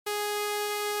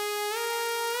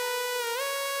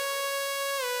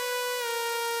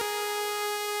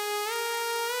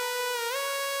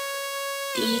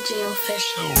DJ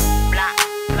official. Blah,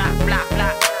 blah, blah,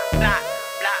 blah, blah,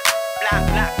 blah, blah,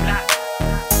 blah, blah,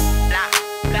 blah,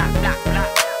 blah, blah, blah,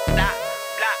 blah,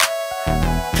 blah.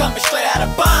 Coming straight out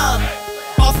of bomb,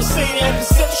 off the scene in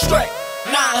Pacific Straight.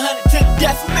 900 to the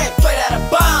death of me, straight out of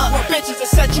bomb. Where bitches will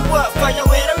set you up for your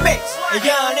enemies, and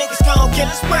young niggas gon' kill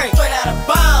a spring. Straight out of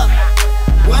bomb,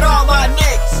 with all my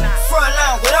niggas, front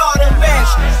line with all them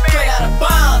actions. Straight out of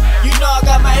bomb, you know I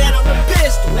got my hand on the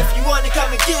pistol. If you wanna come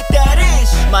and get that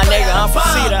ish, my nigga, I'm from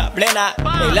Cedar, blend out.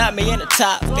 They love me in the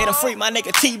top. They done free my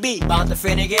nigga TB. Bound to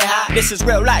finna get hot. This is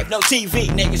real life, no TV.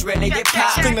 Niggas really get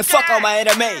popped. Screaming fuck on my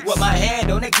enemies with my hand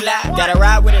on the Glock. Gotta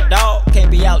ride with a dog. Can't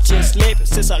be out here slipping.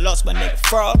 Since I lost my nigga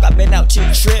Frog, I been out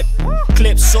here tripping.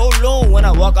 Clip so long when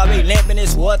I walk, I be limping.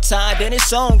 It's wartime, then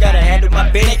it's on. Gotta handle my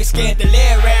big niggas scared to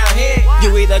live around here.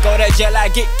 You either go to jail or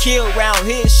get killed around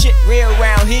here. Shit real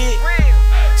around here.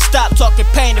 Stop talking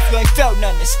pain if you ain't felt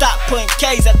nothing. Stop putting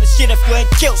K's at the shit if you ain't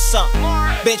killed something.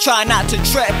 Been trying not to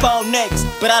trap on niggas,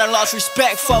 but I done lost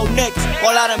respect for niggas.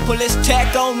 All I done pull this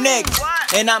tech on niggas,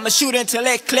 and I'ma shoot until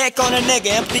it click on a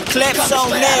nigga. Empty clips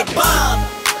on niggas.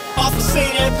 Off the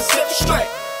scene in Pacific Straight.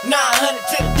 900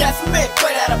 to the death of me,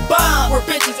 straight out of bomb. Where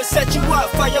bitches will set you up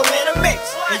for your enemies,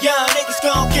 and young niggas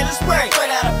gon' kill a spring.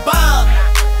 Straight out of bomb,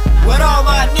 with all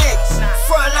my niggas,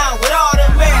 front line with all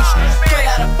them actions. Straight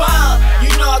out of bomb, you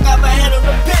know I got my hand on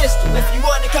the pistol. If you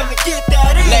wanna come and get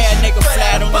that ish, lay a nigga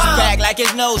flat on his back like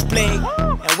his nose bleed.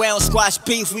 And we don't squash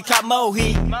beef, we caught more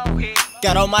heat.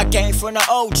 Got all my game from the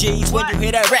OGs. When you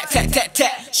hear that rap, tat, tat,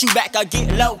 tat, shoot back, I get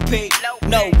low P.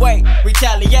 No way,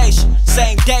 retaliation,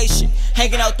 same day shit.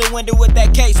 Hanging out the window with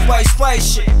that case, spray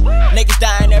shit. Niggas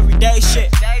dying every day shit,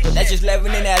 but that's just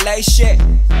living in LA shit.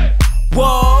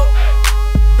 Whoa,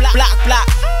 block, block,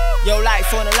 your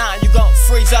life on the line, you gon'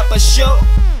 freeze up a shoe.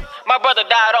 My brother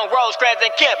died on Rosecrans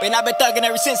and Kemp, and I've been thugging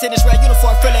ever since in this red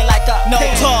uniform, feeling like a no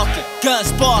talking, guns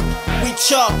sparking, we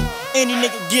chalking. Any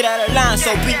nigga get out of line,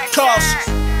 so be cautious.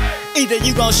 Either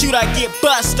you gon' shoot or get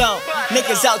bust on.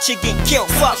 Niggas out here get killed,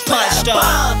 fuck punched on.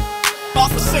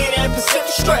 Off the scene in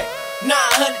Pacific Straight. 900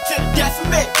 to the death of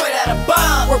me, straight out of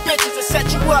bomb. Where bitches will set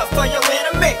you up for your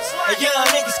enemies, and young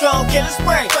niggas gon' kill a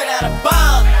spring. Straight out of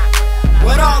bomb,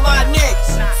 with all my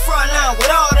niggas, front line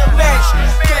with all them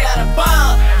actions. Straight out of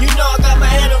bomb, you know I got my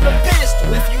hand on the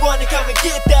pistol. If you wanna come and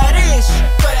get that ish,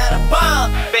 straight out of bomb.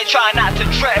 Been trying not to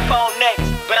trap on niggas,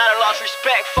 but I done lost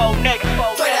respect for niggas.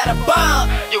 Straight out of bomb,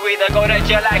 you either go to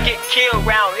jail or get killed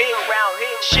round here.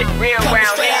 Shit real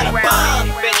round here.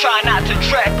 Been trying not to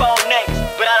trap on niggas,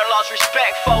 but I done lost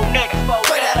respect for niggas.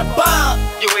 straight out of bomb,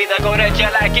 You either go to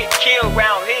jail or get killed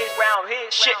round here.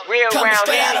 Shit real coming round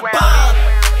straight out here. of bomb.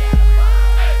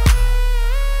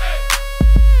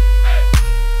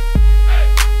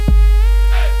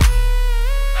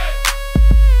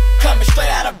 Coming straight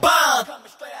out of bomb.